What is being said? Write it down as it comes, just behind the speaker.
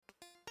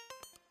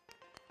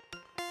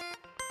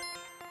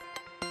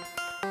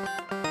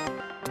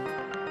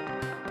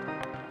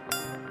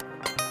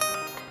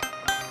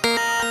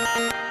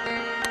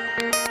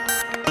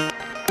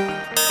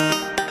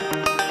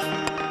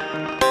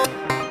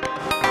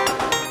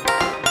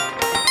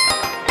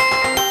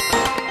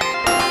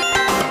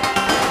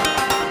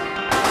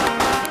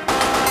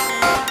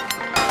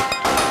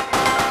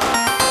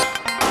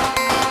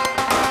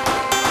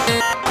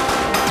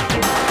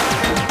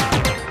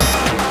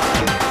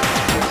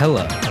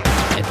Hello,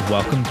 and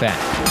welcome back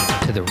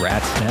to the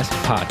Rat's Nest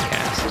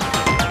Podcast.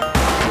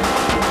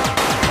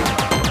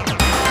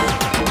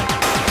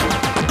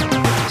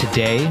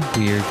 Today,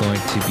 we are going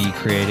to be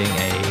creating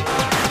a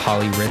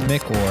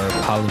polyrhythmic or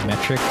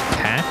polymetric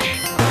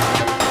patch.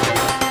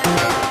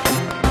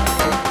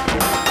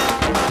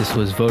 This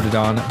was voted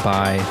on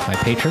by my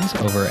patrons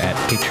over at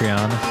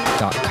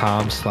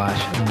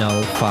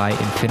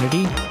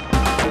patreon.com/nullifyinfinity.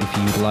 If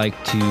you'd like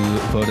to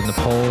vote in the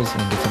polls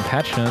and get some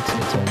patch notes,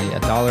 it's only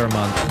 $1 a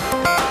month.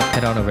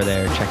 Head on over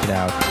there, check it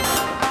out.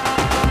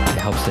 It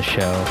helps the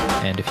show.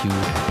 And if you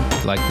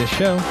like this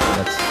show,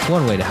 that's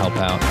one way to help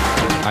out.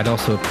 I'd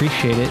also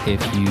appreciate it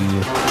if you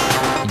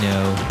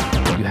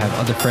have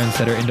other friends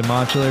that are into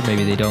modular.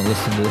 Maybe they don't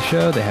listen to the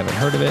show, they haven't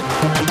heard of it.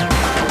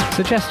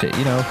 Suggest it,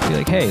 be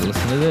like, hey,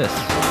 listen to this.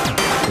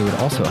 It would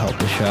also help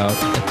the show out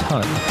a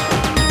ton.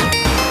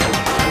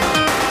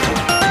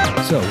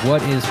 So,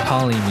 what is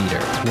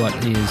Polymeter? What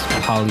is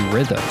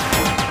Polyrhythm?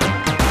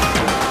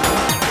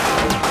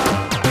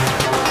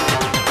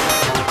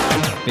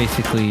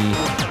 Basically,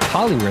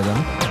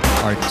 polyrhythm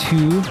are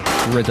two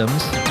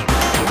rhythms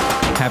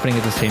happening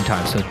at the same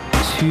time. So,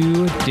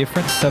 two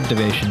different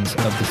subdivisions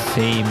of the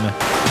same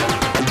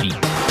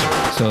beat.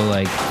 So,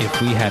 like,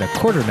 if we had a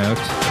quarter note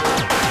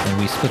and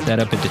we split that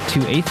up into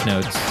 2 eighth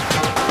notes,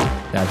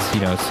 that's,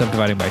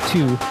 subdividing by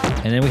 2.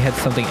 And then we had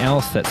something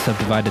else that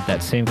subdivided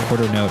that same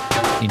quarter note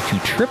into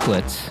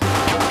triplet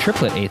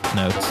eighth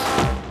notes.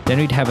 Then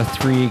we'd have a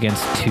 3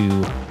 against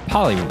 2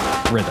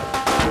 polyrhythm.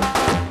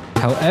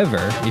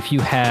 However, if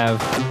you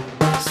have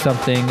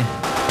something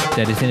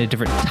that is in a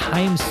different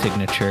time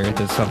signature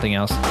than something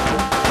else,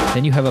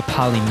 then you have a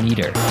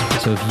polymeter.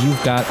 So if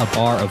you've got a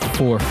bar of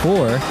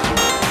 4/4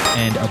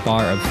 and a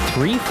bar of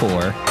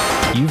 3/4,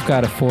 you've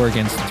got a 4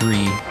 against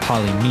 3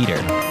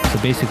 polymeter. So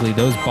basically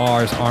those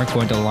bars aren't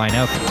going to line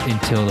up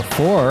until the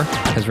 4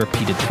 has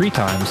repeated 3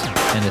 times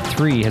and the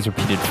 3 has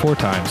repeated 4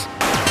 times,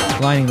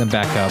 lining them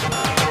back up,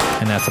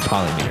 and that's a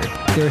polymeter.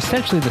 They're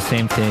essentially the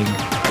same thing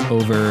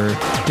over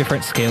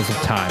different scales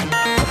of time.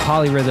 A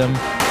polyrhythm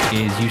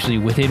is usually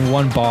within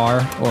one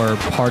bar or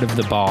part of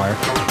the bar.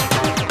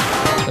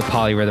 The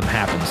polyrhythm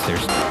happens.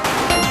 There's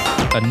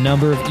a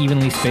number of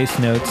evenly spaced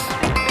notes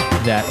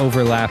that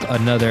overlap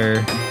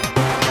another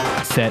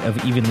set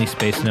of evenly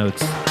spaced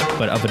notes,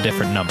 but of a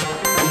different number.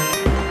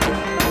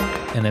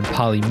 And then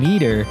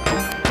polymeter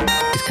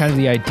is kind of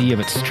the idea of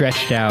it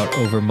stretched out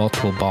over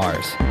multiple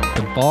bars.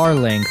 The bar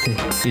length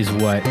is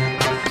what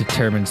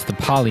determines the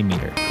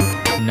polymeter,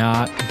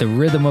 not the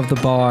rhythm of the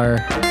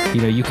bar.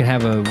 You can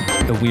have a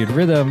weird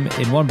rhythm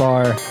in one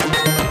bar,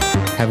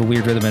 have a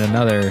weird rhythm in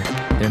another.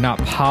 They're not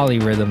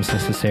polyrhythms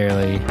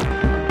necessarily.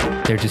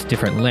 They're just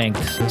different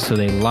lengths, so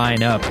they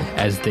line up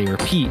as they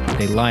repeat.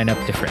 They line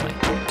up differently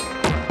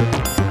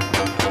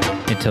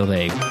until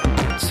they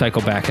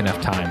cycle back enough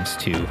times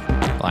to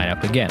line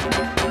up again.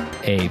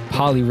 A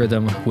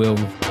polyrhythm will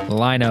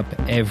line up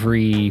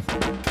every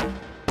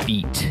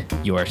beat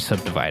you're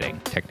subdividing,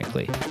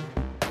 technically.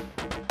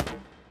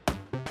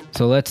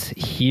 So let's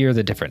hear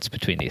the difference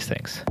between these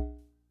things.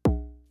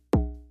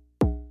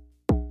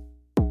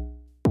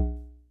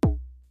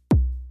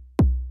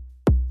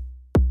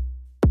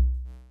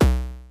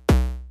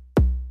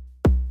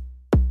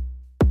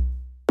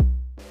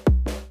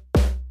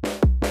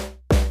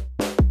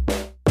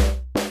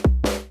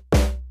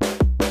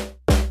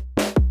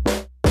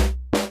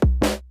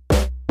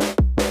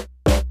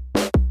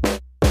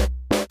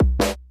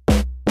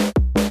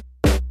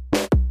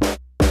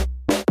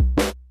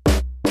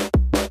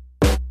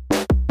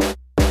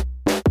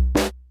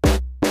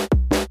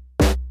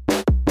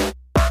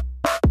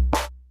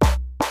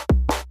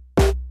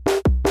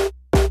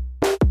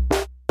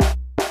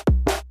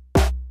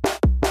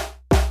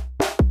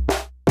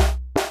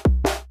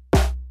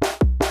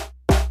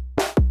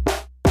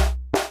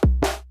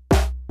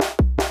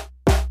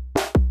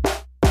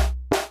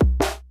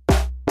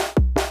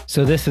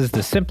 So this is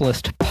the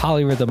simplest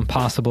polyrhythm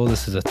possible.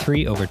 This is a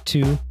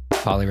 3/2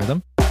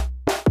 polyrhythm.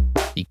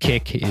 The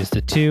kick is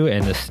the 2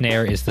 and the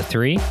snare is the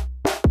 3.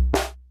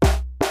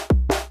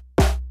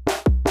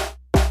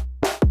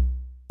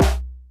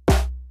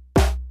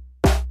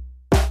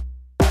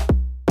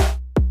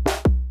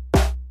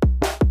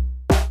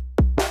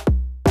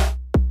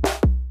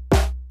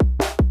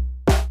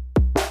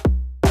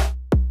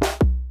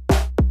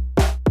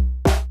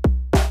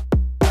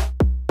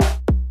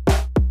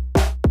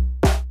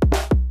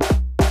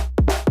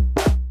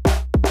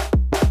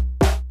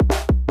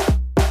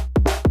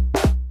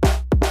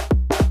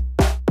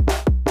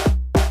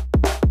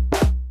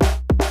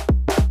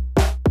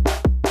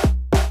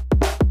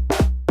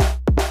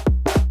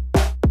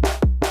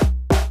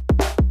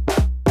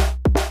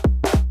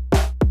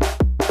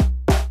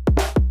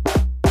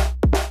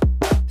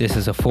 This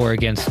is a 4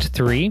 against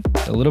 3,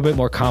 a little bit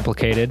more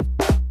complicated.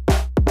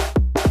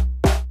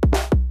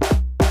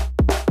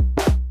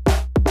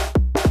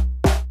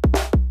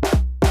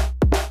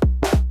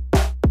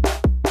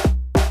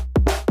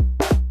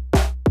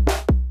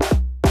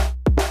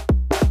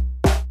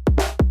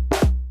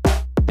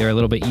 They're a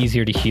little bit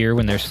easier to hear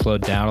when they're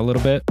slowed down a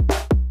little bit.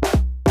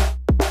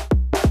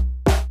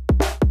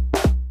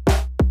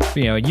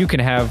 You know, you can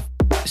have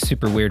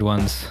super weird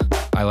ones.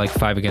 I like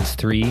 5 against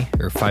 3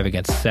 or 5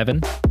 against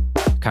 7.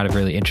 Kind of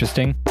really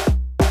interesting.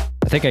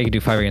 I think I could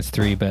do 5 against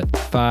 3, but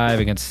 5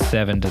 against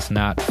 7 does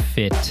not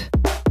fit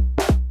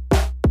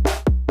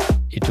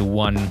into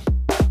one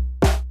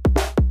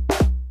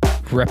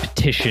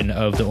repetition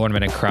of the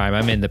Ornament and Crime.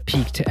 I'm in the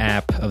peaked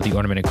app of the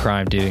Ornament and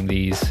Crime doing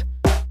these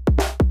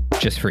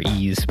just for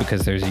ease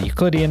because there's a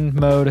Euclidean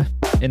mode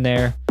in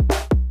there,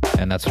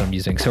 and that's what I'm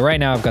using. So right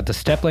now I've got the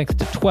step length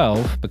to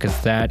 12 because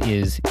that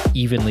is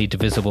evenly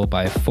divisible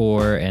by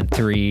 4 and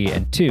 3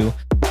 and 2.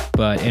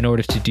 But in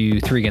order to do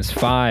 3 against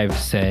 5,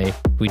 say,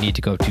 we need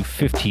to go to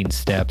 15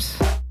 steps.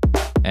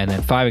 And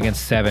then 5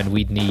 against 7,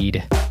 we'd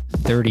need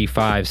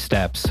 35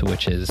 steps,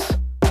 which is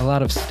a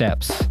lot of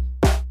steps.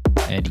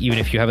 And even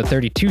if you have a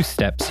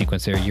 32-step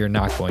sequencer, you're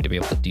not going to be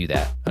able to do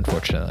that,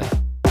 unfortunately.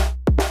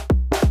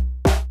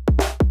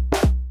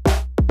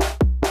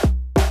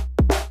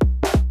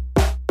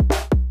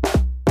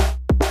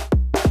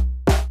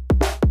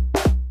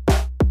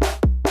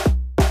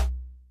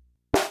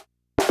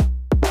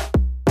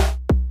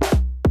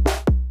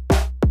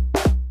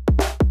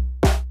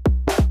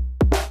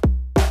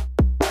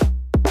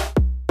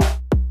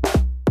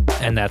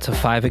 And that's a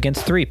 5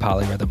 against 3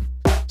 polyrhythm.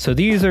 So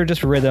these are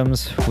just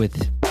rhythms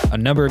with a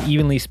number of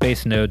evenly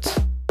spaced notes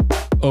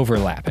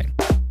overlapping.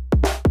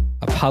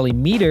 A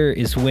polymeter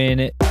is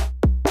when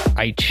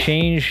I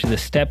change the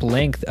step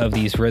length of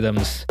these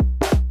rhythms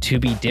to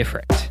be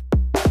different,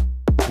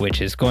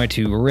 which is going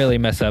to really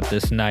mess up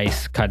this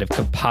nice kind of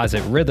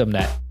composite rhythm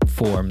that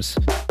forms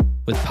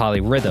with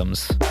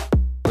polyrhythms.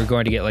 We're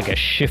going to get like a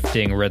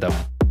shifting rhythm.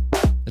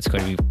 It's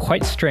going to be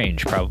quite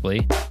strange,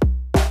 probably.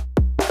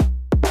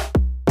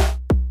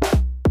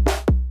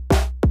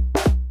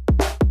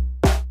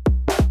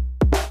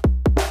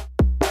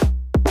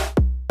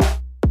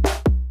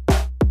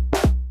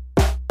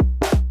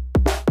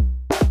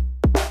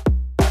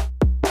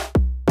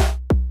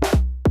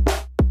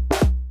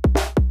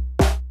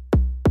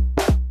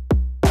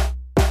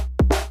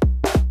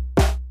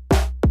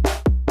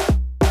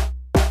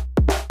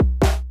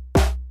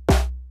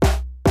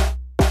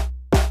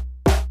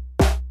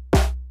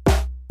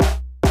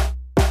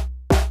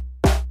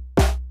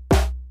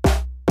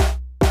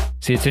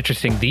 See, it's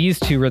interesting. These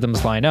two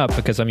rhythms line up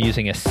because I'm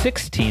using a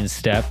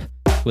 16-step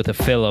with a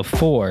fill of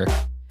 4,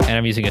 and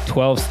I'm using a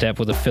 12-step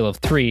with a fill of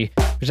 3,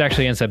 which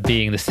actually ends up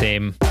being the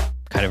same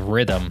kind of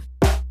rhythm.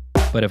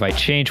 But if I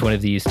change one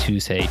of these to,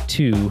 say,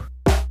 2,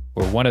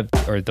 or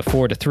the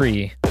 4 to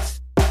 3,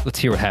 let's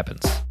hear what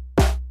happens.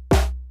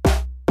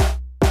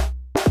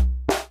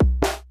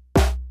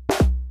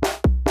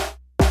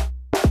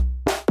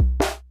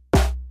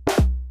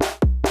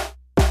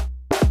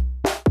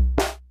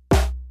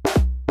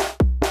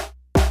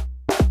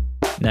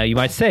 Now you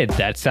might say,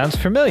 that sounds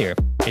familiar.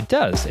 It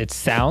does. It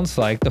sounds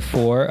like the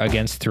 4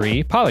 against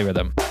 3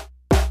 polyrhythm.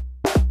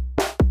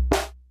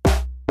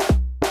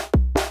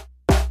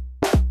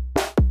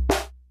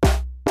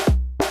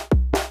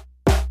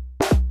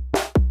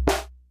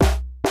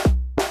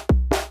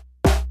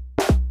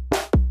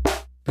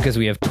 Because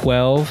we have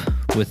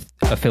 12 with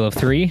a fill of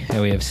 3,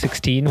 and we have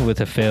 16 with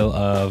a fill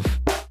of,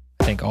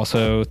 I think,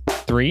 also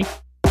 3.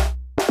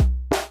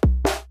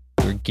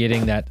 We're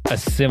getting a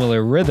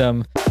similar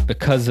rhythm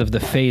because of the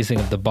phasing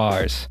of the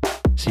bars.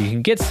 So you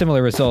can get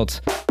similar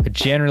results, but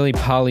generally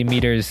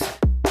polymeters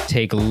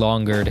take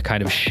longer to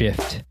kind of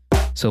shift.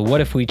 So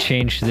what if we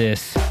change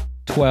this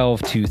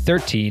 12 to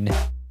 13,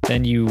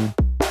 then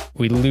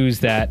we lose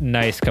that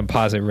nice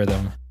composite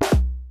rhythm.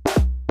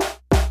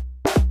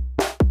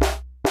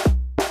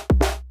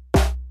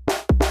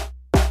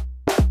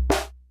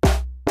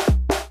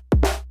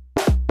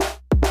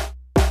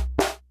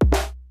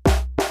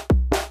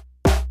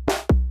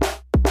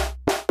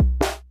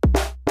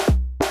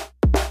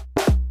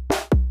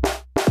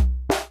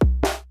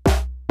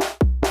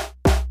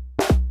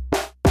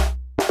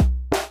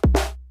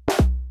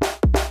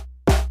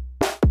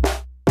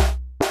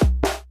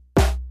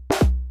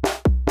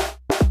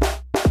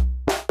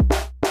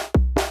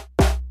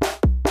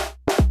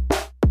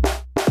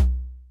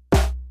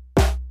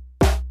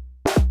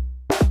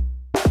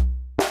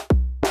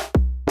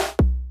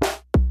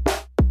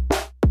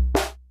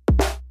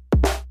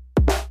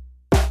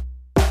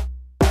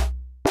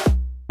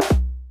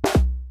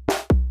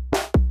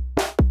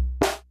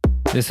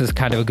 This is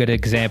kind of a good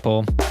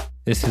example.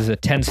 This is a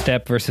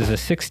 10-step versus a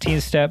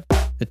 16-step.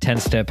 The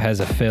 10-step has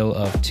a fill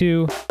of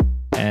 2,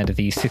 and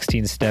the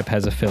 16-step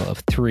has a fill of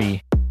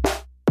 3.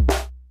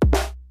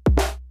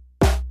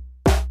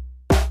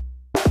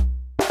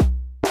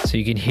 So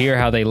you can hear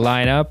how they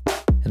line up,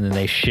 and then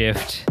they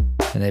shift,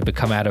 and they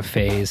become out of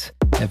phase,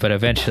 but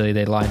eventually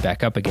they line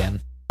back up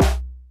again.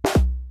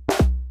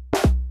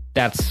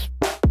 That's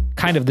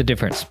kind of the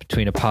difference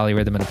between a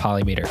polyrhythm and a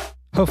polymeter.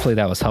 Hopefully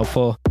that was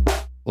helpful.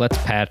 Let's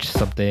patch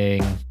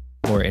something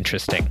more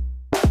interesting.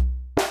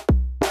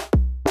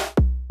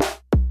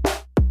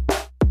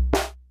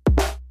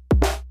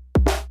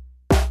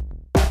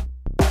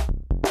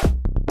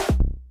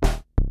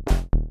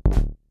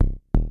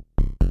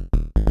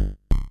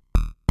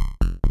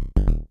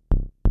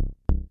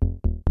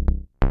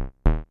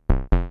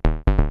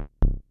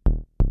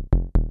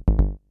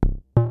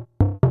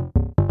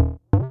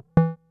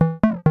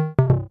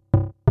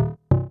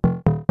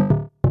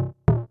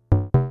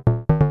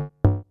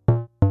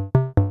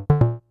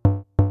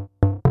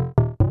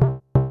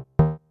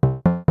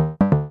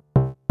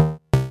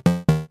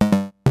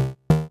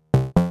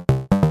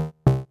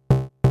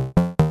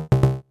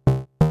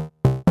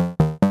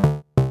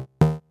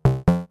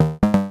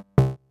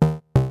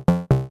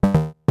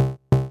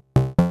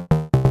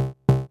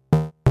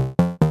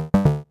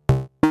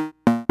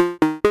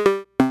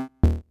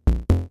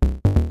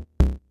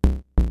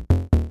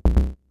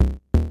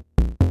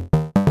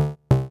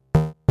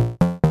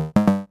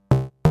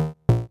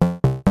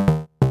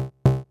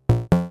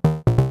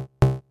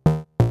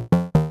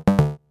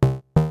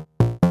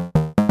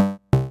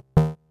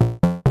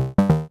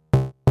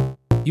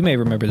 You may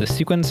remember this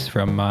sequence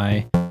from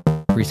my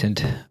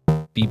recent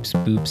Beeps,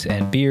 Boops,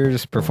 and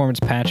Beers performance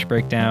patch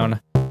breakdown.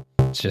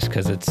 It's just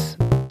because it's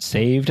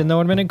saved in the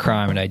Ornament and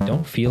Crime and I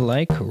don't feel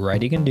like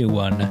writing a new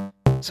one.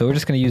 So we're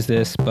just going to use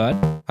this, but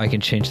I can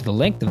change the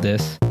length of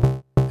this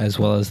as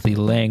well as the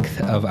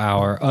length of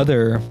our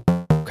other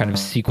kind of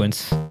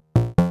sequence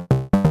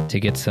to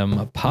get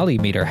some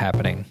Polymeter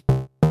happening.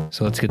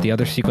 So let's get the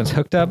other sequence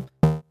hooked up,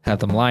 have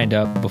them lined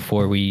up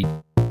before we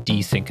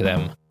desync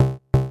them.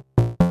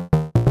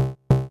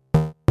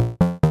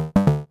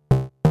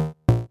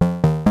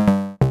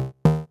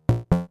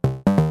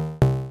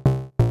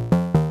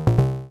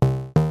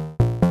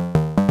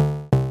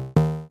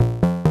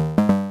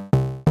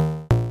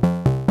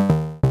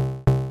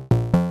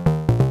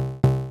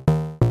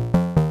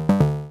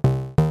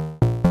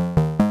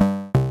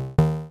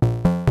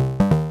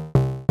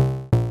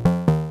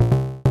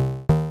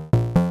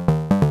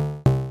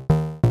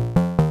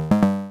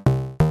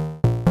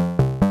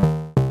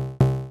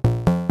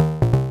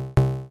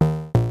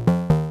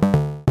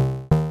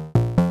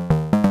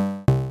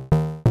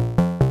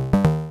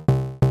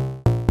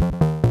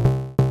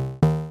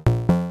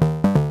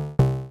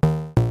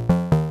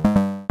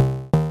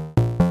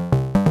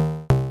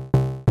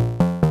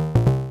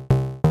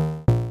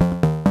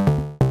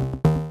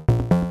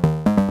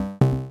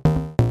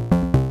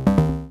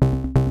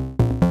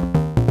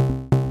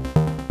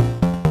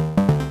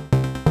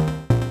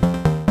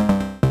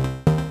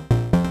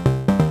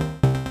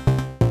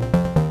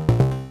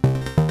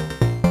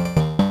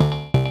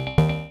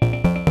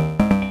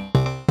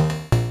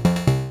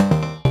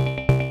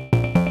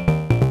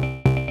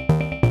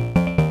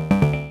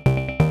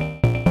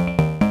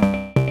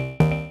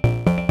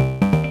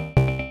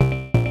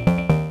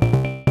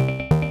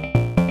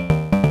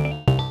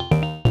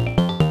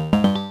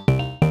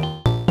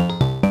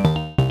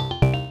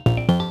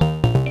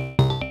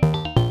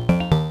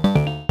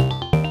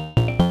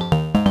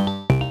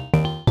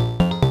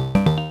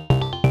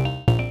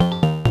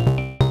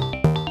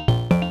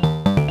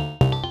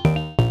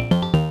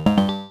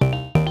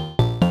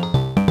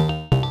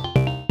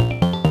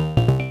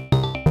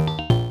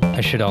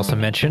 I should also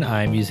mention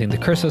I'm using the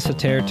Cursus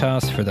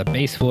Ateritas for the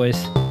bass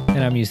voice,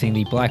 and I'm using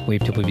the Black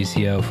Wave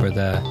WVCO for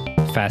the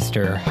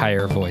faster,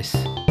 higher voice.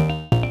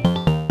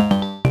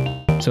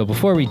 So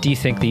before we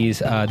desync these,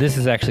 this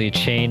is actually a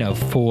chain of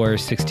 4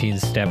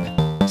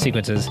 16-step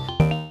sequences.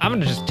 I'm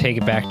going to just take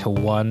it back to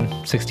one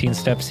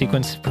 16-step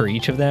sequence per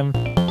each of them,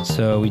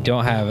 so we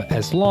don't have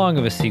as long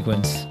of a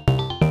sequence,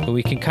 but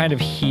we can kind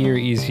of hear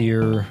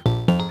easier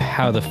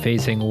how the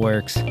phasing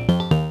works.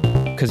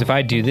 Because if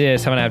I do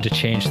this, I'm going to have to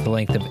change the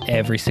length of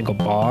every single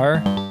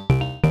bar.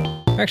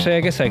 Actually, I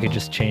guess I could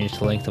just change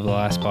the length of the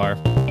last bar.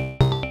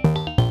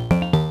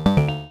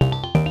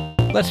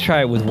 Let's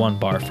try it with one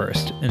bar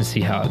first and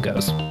see how it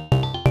goes.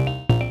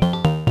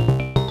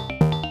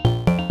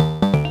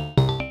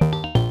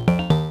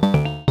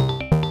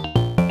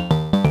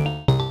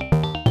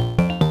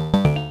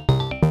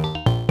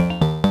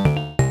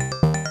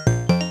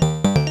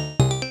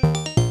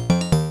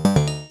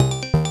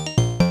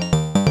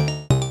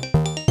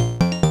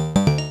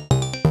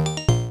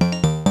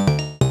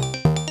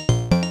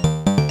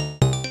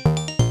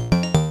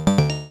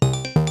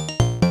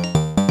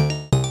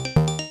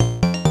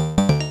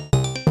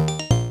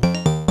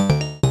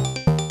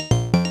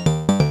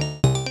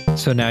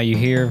 So now you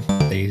hear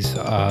these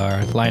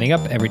are lining up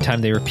every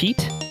time they repeat.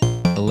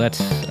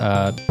 Let's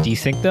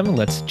desync them.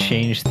 Let's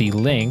change the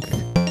length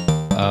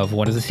of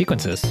one of the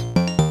sequences.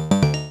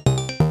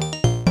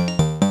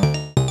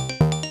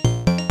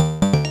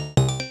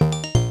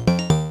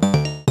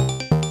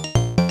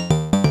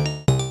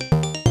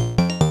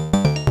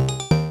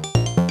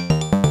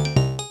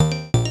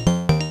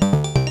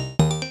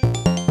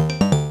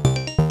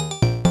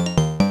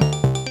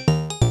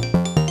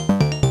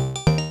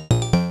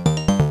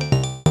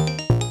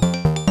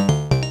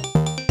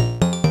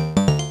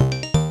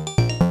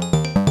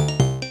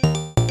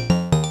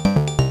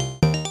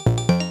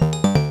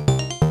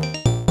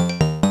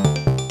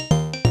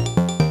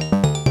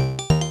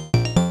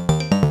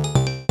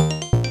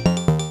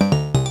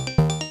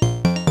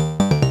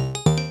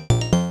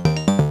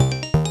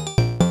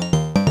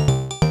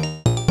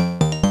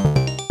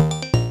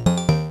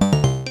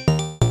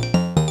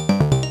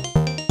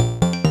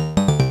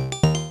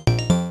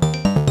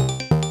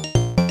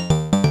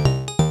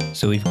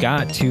 So we've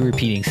got 2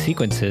 repeating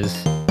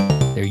sequences.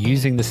 They're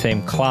using the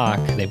same clock.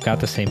 They've got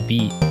the same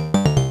beat.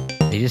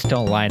 They just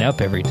don't line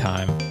up every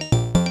time.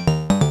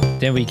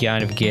 Then we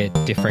kind of get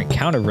different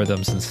counter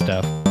rhythms and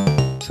stuff.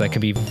 So that can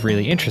be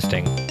really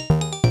interesting.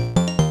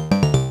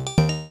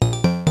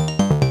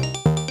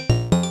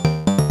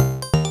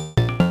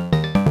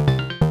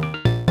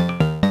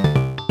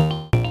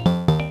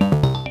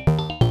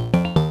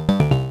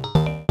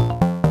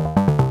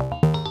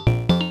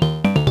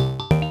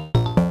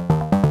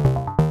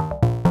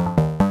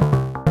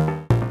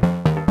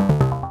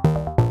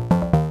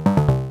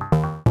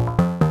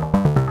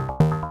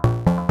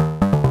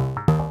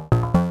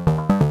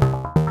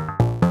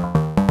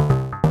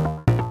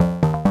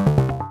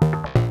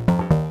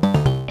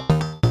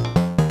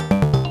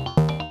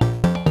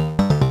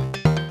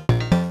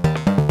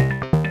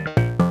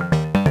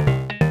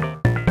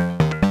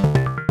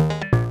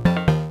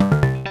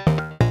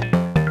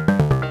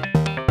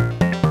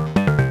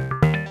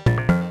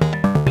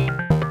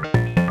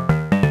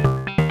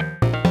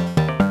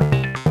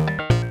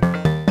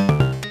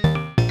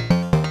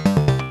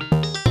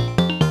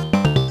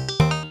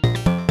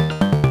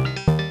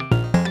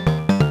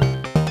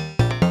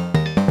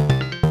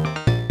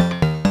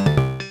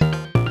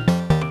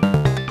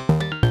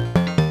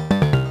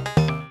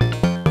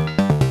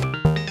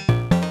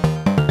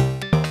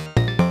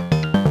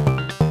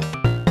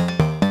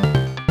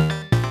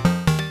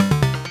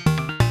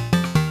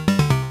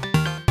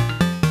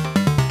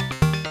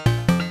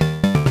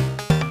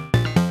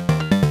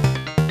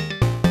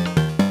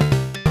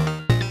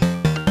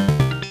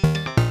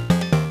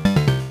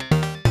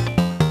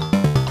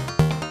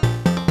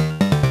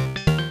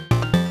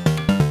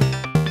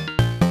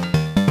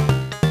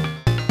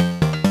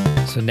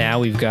 now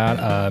we've got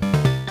a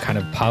kind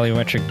of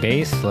polymetric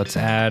bass. Let's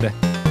add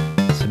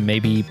some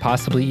maybe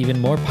possibly even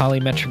more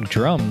polymetric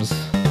drums.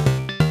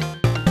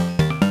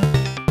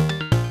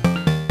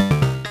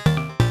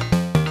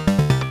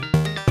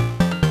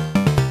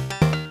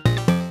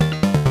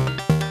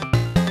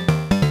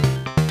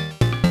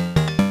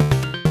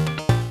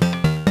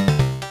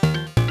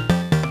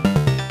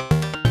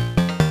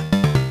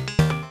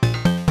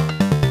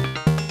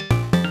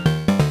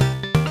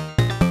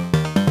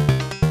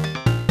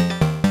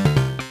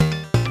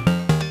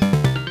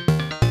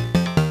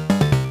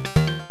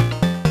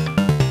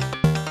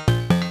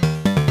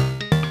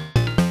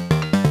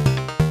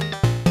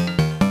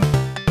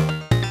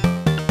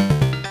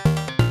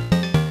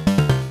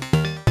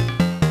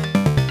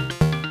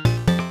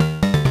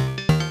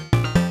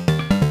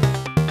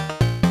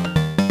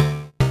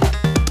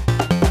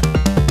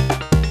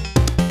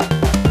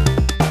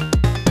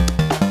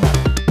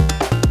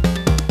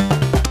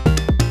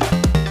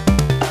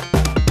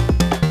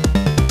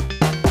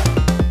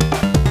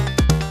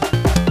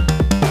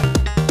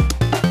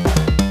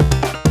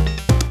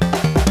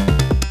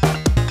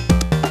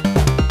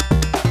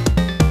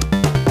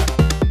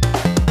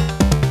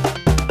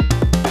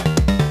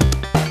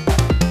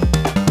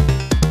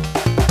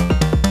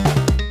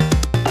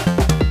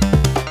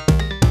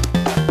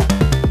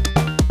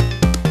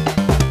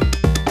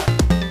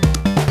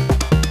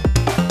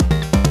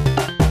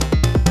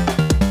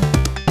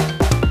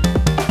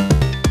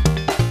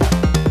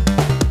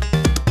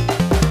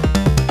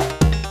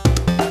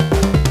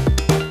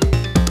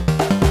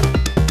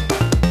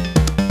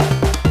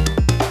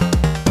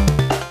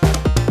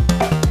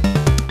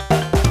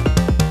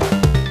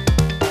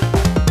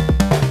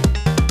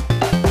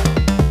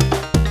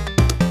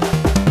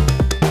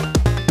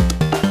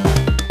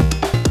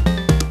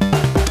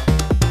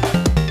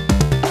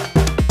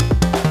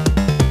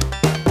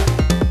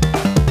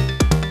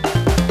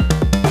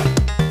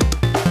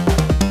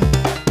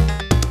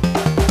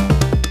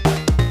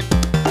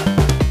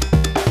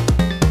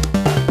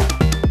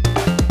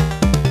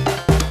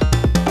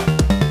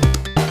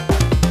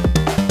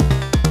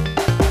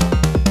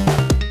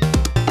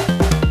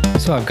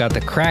 So I've got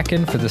the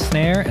Kraken for the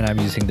snare, and I'm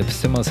using the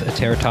Psimos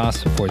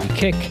Ateritas for the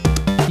kick.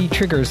 The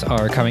triggers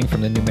are coming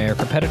from the numeric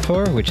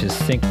repetitor, which is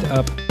synced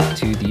up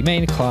to the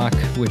main clock,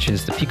 which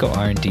is the Pico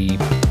R&D.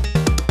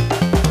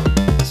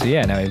 So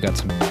yeah, now we've got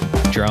some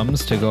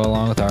drums to go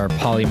along with our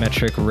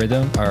polymetric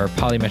rhythm, our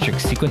polymetric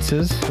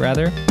sequences,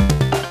 rather.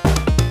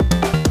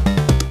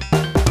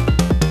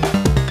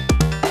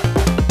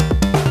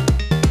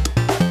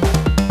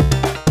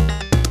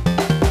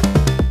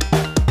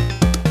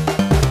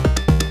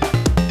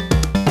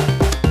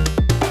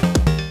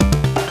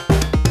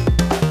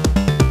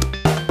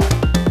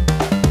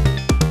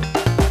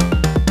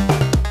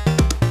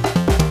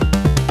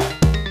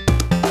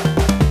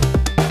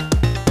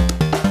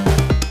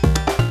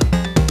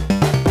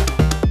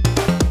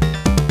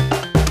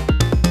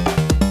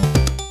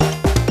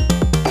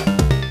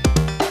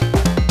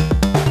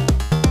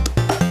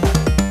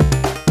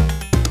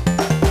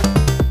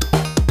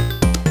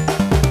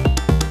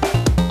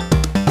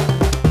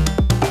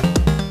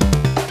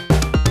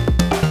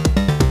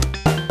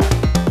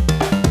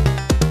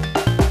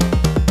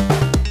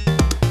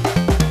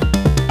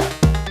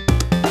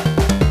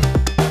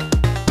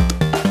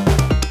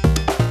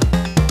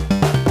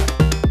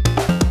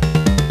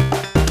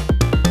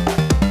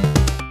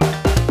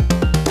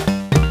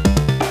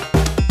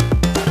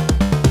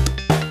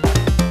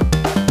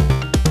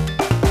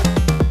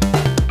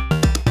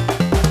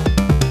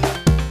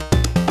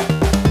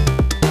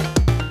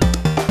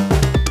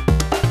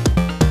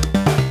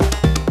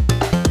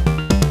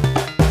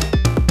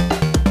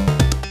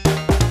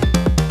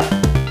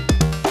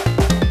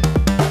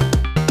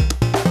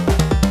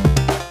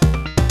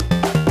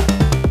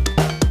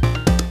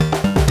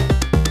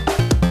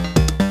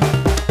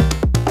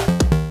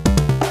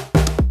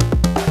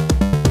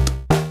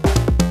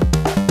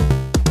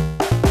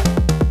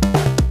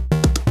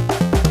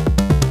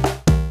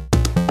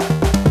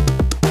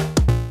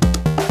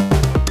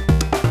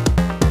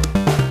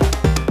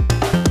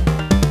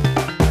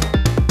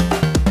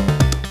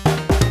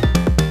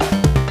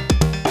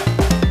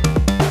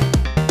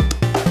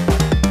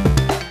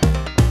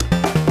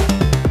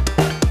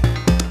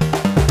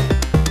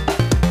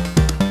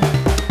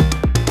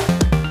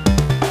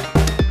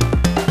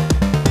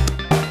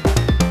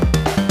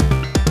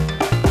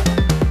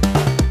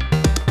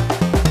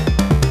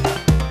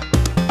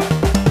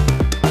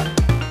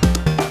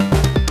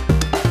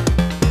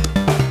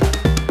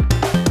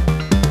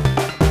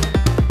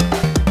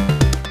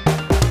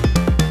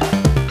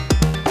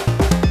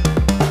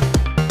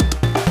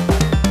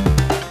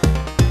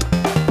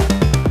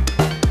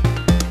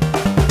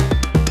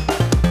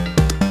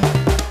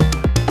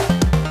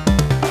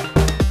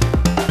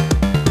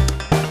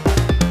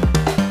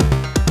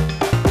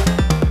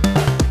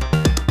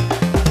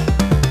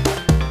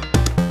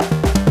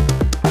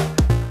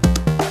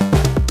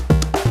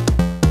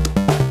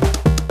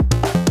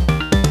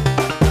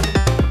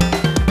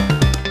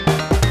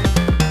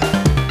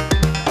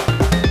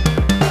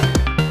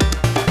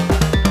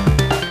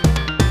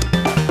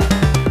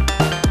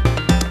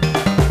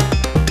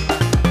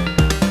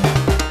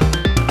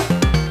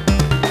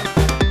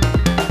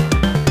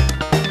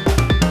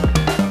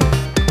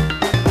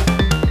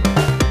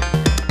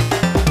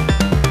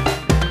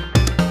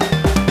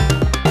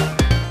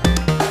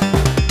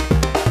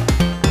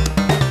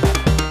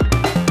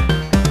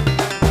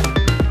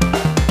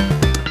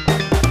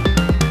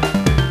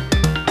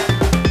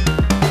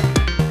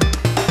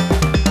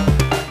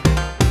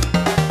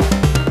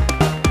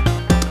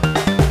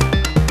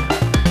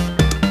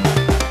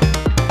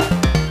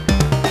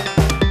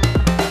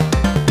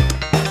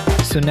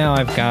 So now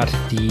I've got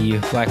the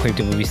Blackwave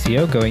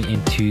WCO going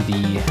into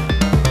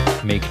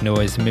the Make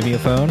Noise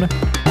Mimeophone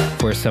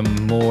for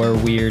some more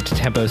weird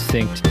tempo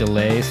synced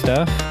delay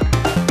stuff.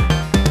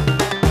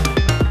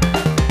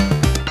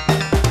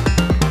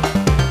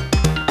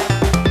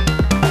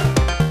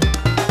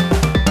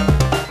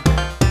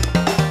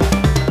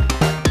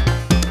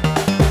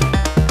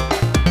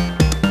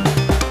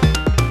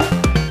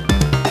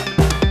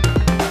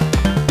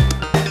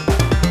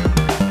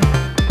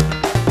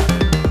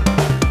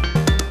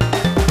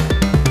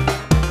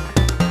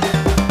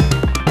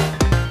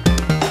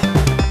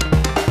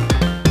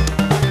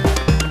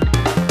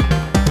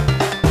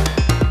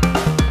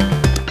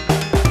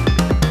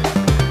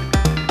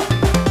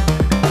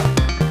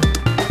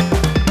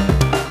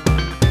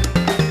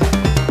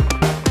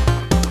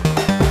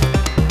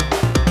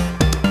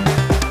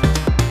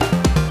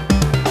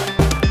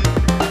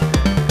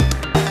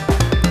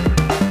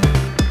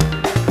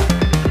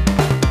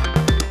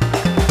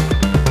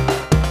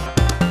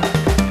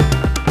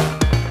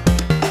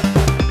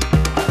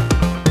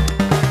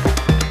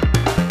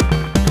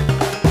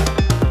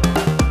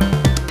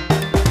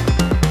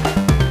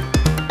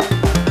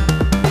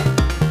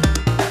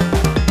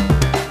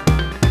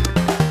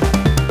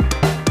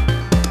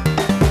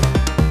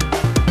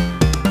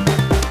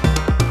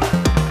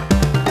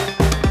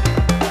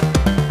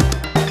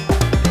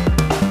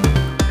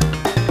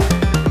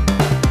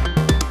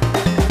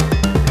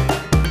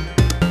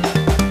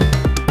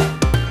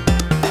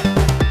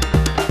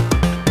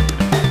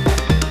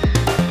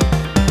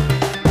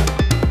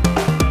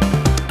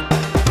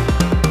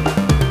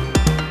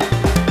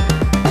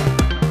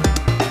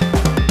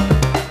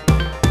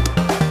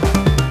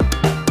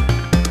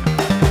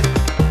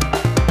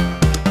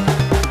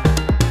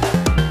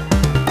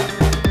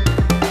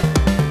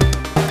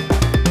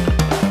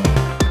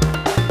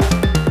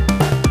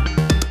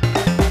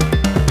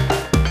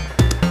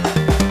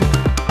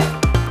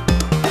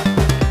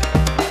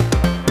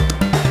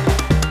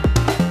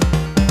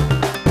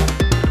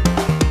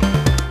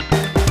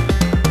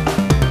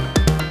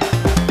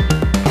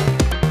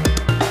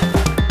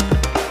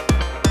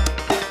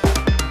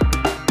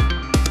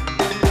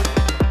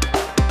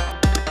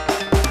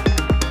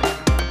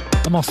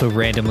 I'm also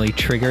randomly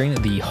triggering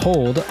the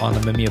hold on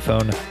the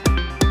mimeophone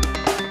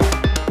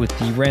with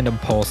the random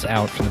pulse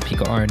out from the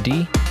Pico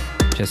R&D,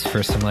 just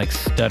for some like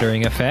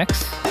stuttering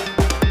effects.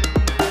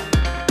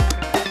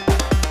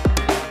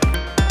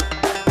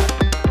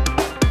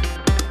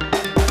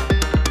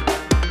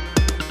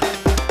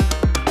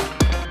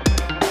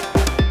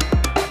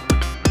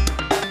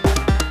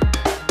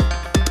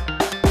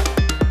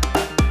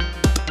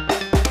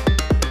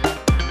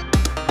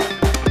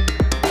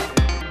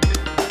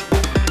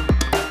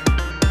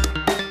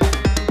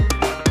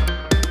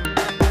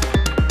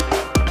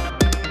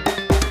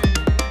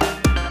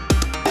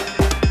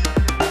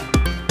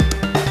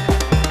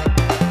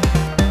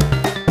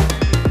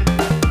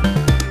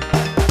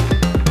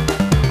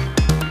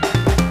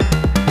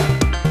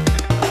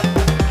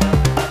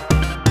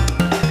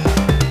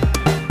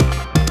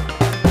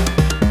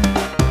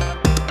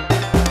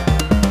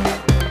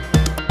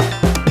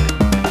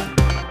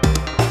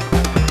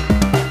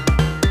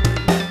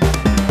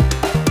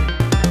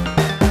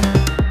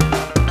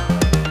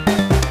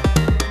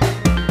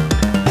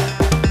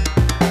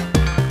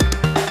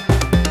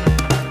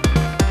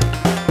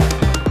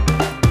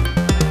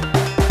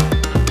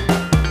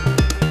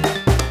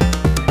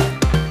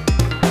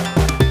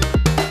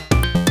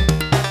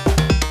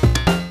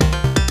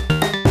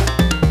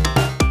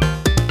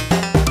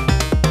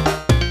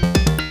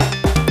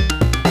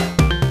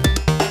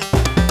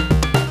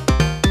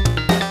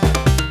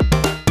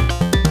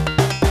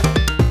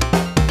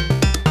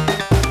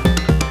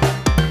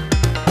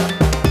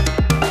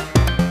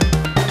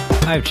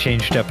 I've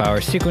changed up our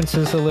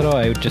sequences a little.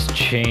 I would just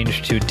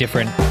change to a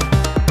different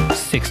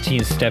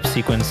 16-step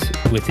sequence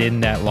within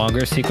that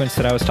longer sequence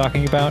that I was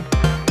talking about,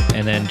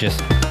 and then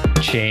just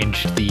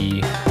change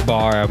the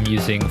bar I'm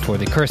using for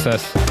the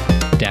cursus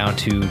down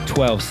to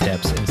 12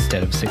 steps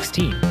instead of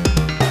 16.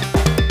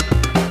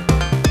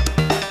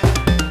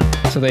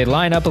 So they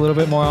line up a little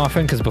bit more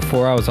often, because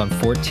before I was on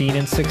 14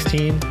 and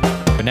 16,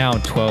 but now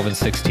I'm 12 and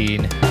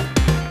 16,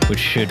 which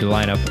should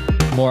line up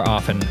more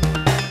often,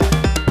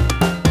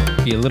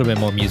 be a little bit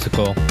more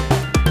musical.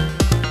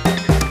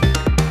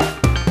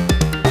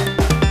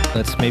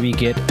 Let's maybe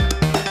get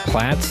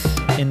plats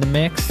in the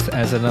mix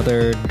as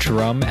another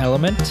drum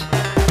element.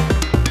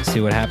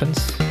 See what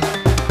happens.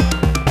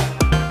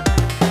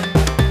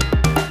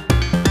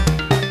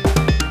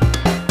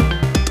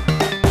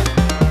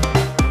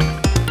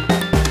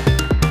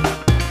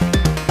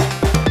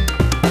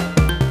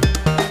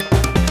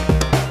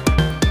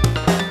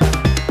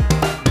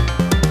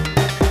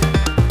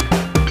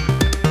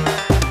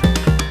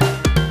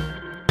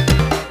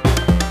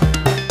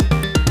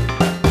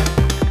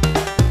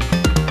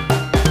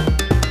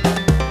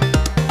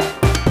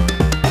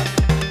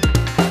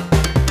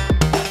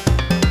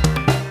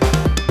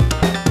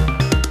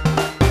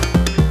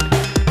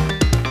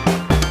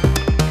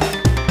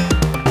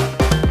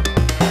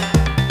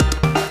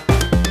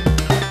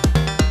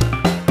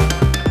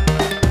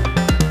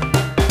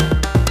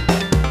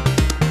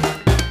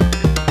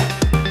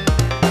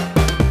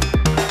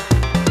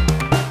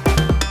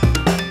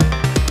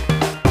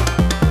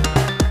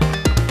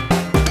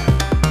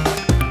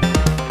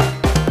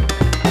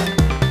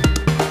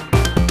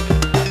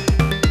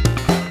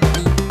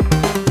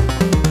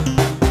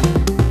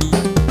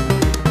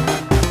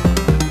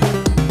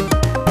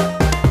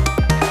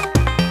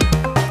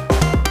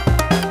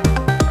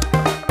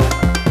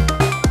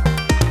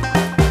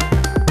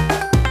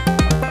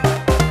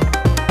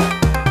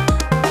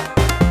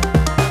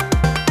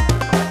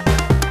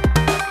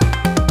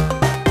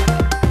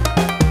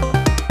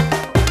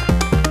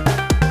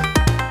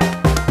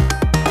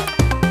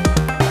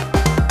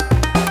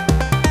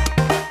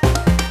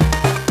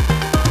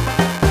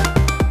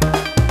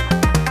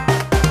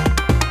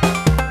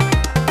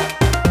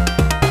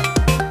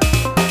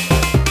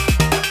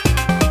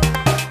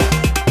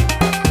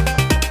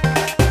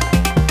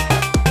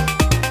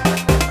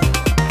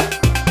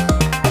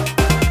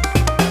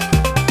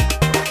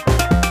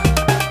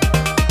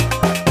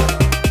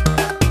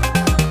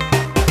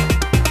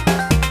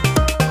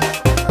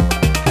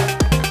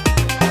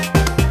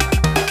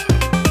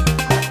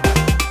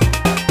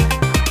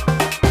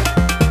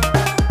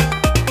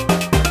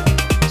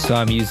 So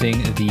I'm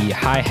using the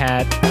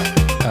hi-hat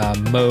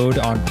mode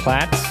on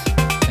plats,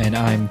 and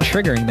I'm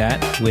triggering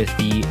that with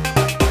the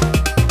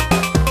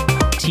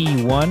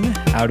T1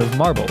 out of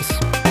marbles.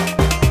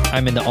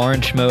 I'm in the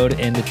orange mode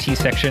in the T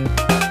section,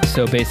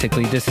 so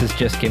basically this is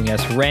just giving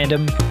us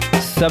random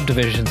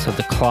subdivisions of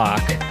the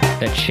clock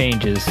that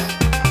changes.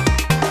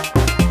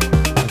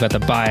 I've got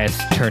the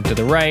bias turned to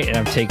the right, and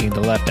I'm taking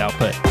the left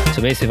output.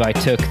 So basically if I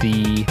took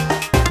the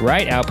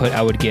right output,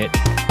 I would get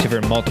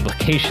different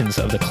multiplications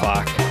of the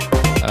clock,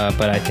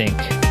 but I think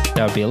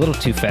that would be a little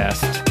too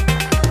fast.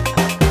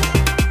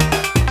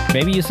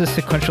 Maybe use a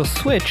sequential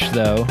switch,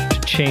 though,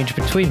 to change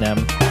between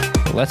them.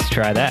 Let's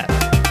try that.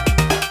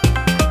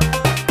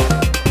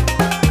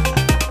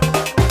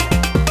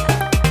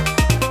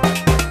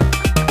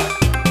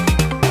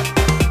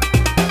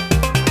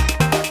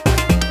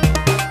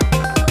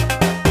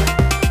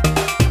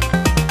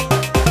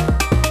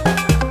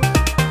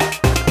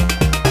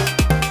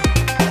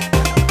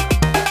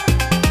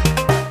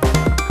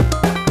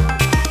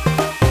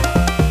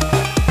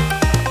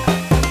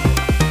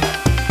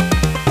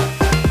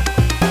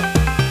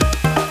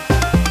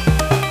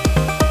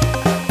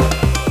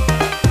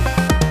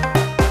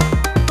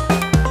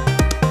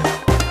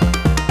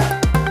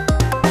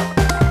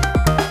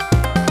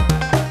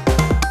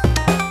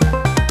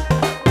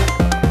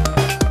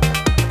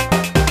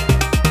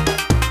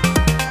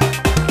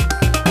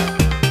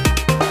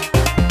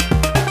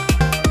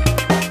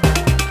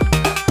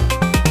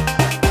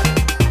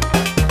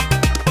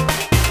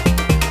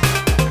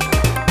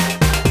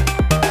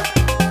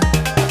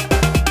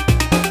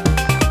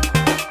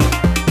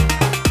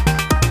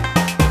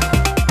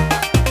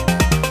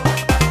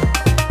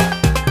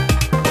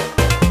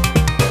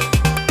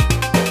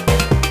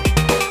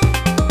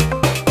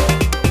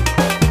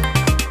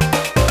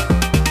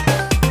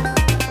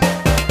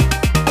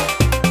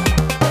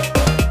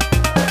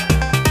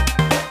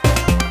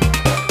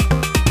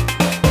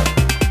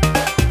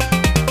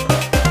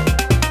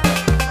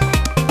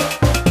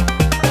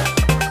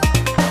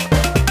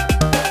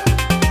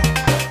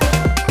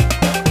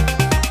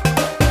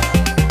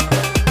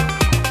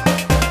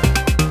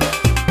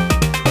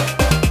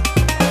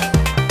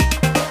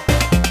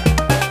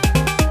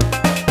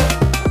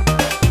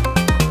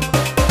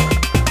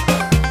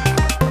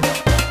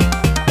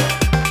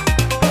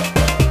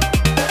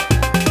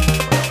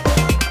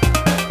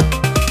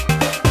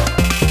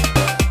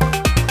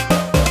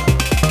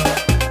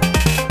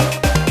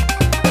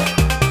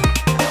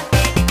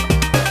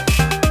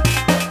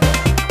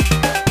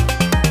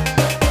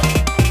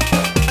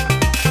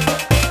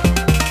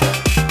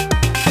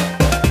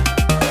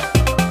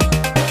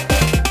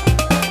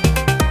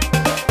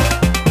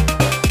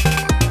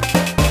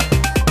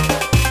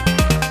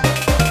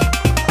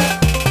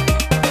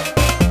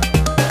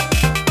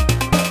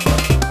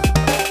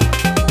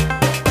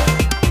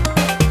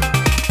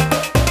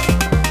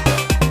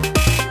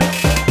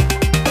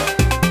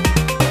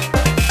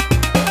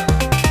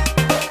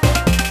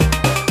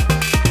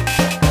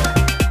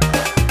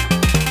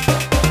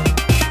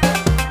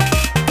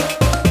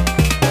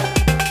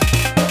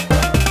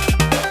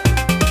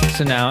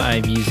 So now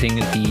I'm using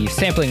the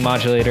sampling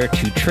modulator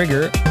to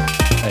trigger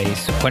a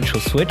sequential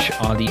switch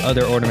on the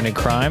other ornamented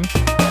crime,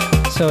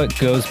 so it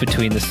goes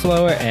between the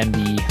slower and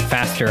the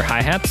faster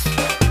hi-hats.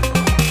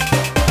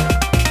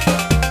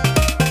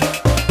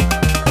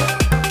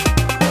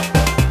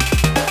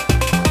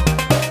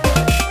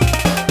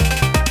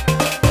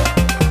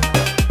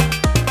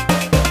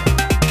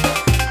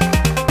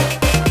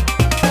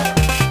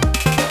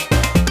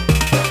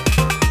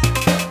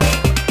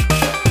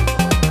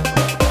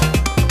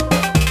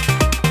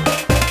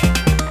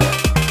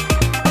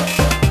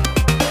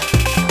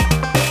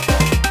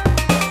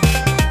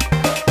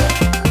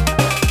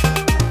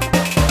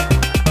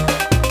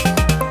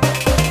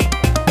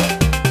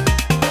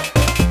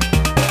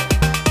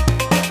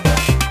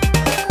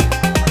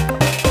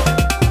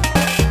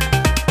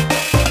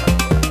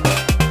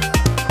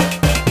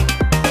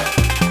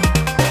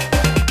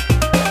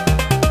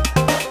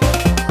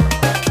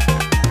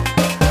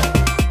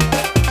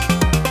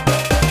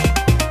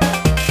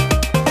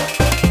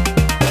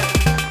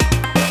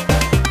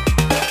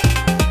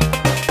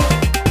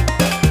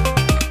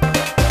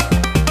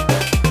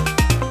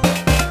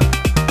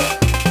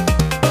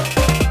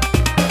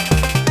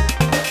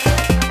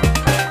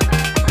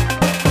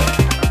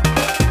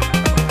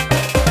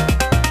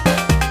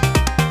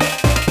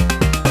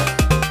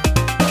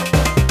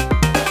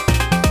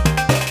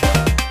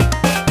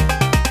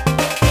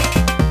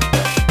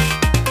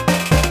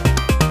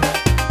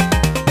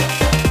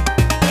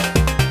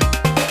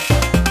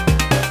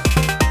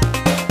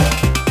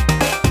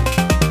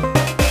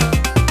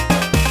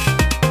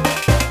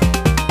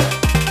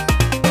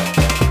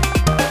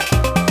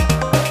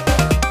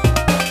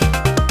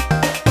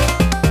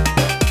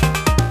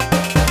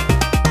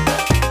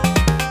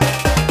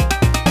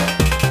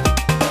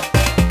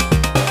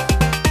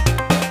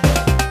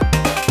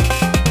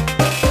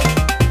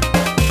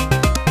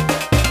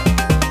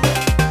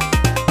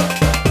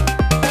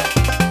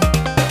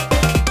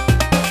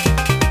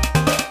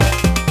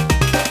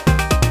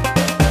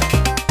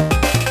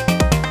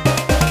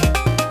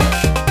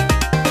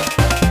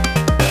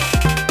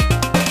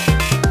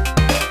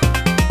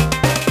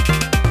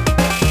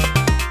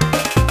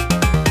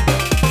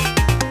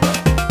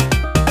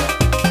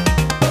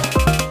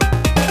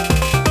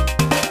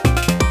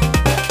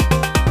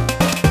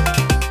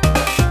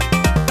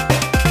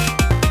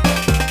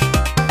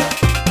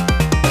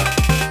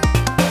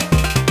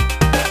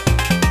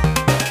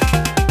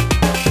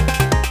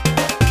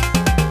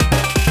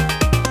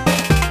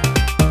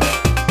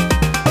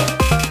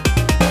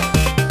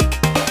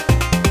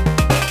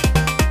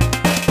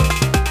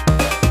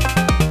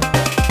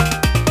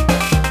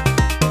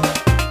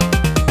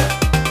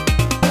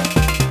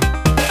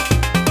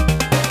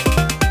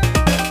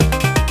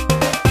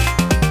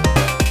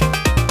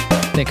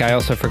 think I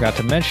also forgot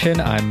to mention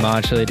I'm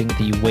modulating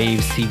the Wave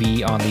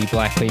CV on the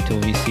Black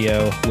Wavetable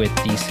VCO with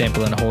the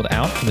sample and hold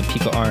out from the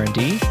Pico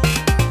R&D.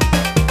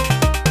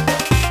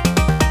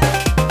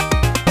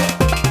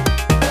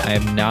 I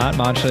am not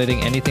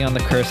modulating anything on the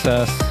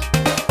Cursus.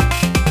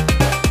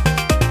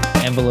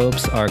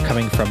 Envelopes are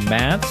coming from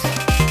Mats,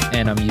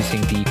 and I'm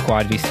using the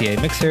Quad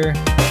VCA mixer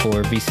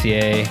for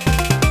VCA.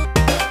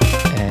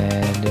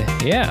 And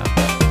yeah.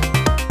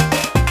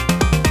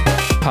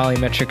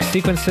 Polymetric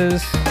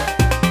sequences.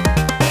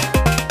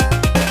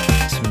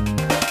 Some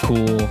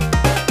cool,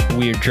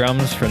 weird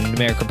drums from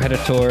Numeric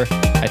Repetitor.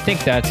 I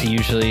think that's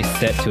usually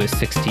set to a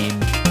 16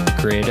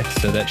 grid,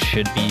 so that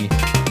should be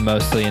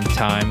mostly in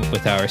time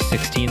with our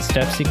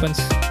 16-step sequence.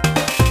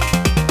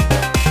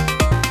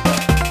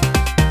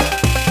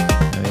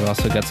 And we've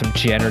also got some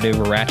generative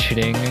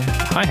ratcheting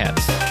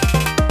hi-hats.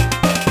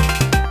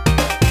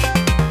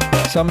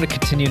 So I'm going to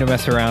continue to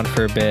mess around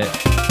for a bit,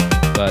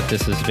 but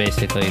this is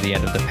basically the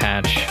end of the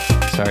patch.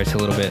 Sorry it's a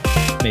little bit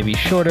maybe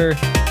shorter.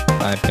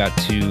 I've got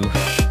to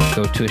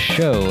go to a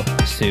show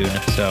soon,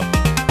 so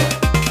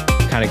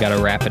kind of got to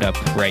wrap it up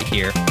right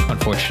here,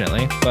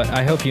 unfortunately. But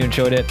I hope you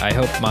enjoyed it. I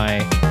hope my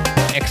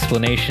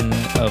explanation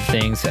of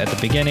things at the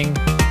beginning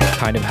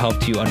kind of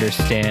helped you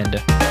understand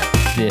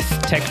this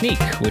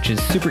technique, which is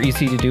super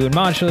easy to do in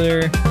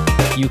modular.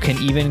 You can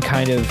even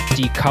kind of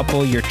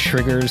decouple your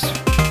triggers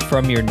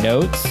from your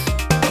notes.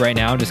 Right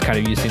now, I'm just kind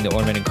of using the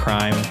Ornament and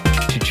Crime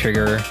to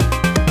trigger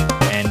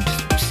and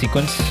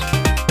sequence.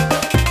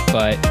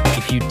 But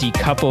if you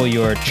decouple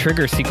your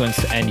trigger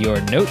sequence and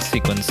your note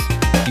sequence,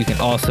 you can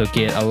also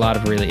get a lot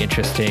of really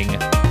interesting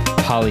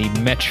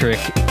polymetric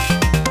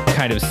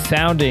kind of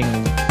sounding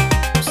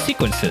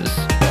sequences,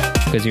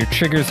 because your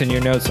triggers and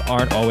your notes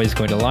aren't always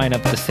going to line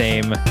up the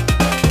same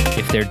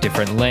if they're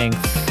different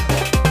lengths,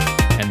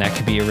 and that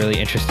could be a really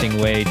interesting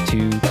way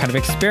to kind of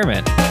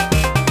experiment.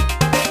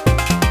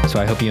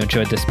 So I hope you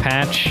enjoyed this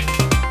patch.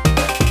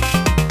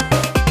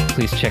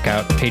 Please check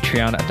out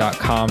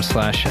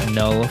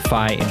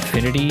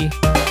patreon.com/nullphi-infinity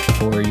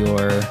for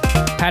your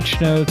patch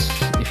notes.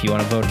 If you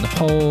want to vote in the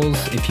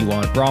polls, if you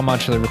want raw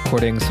modular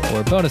recordings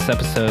or bonus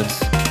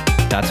episodes,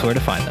 that's where to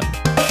find them.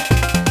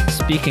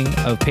 Speaking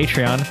of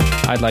Patreon,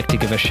 I'd like to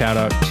give a shout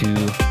out to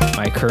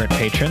my current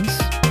patrons.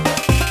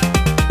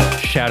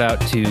 Shout out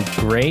to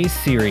Gray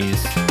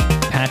Series,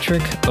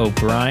 Patrick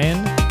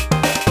O'Brien,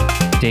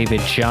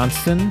 David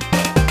Johnson,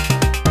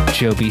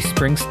 Joby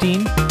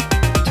Springsteen,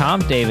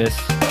 Tom Davis,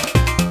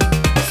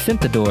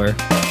 Synthador,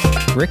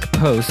 Rick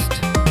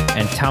Post,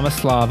 and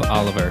Tomislav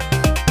Oliver.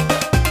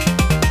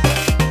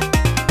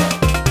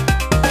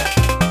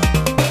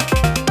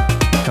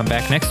 Come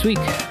back next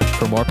week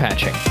for more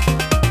patching.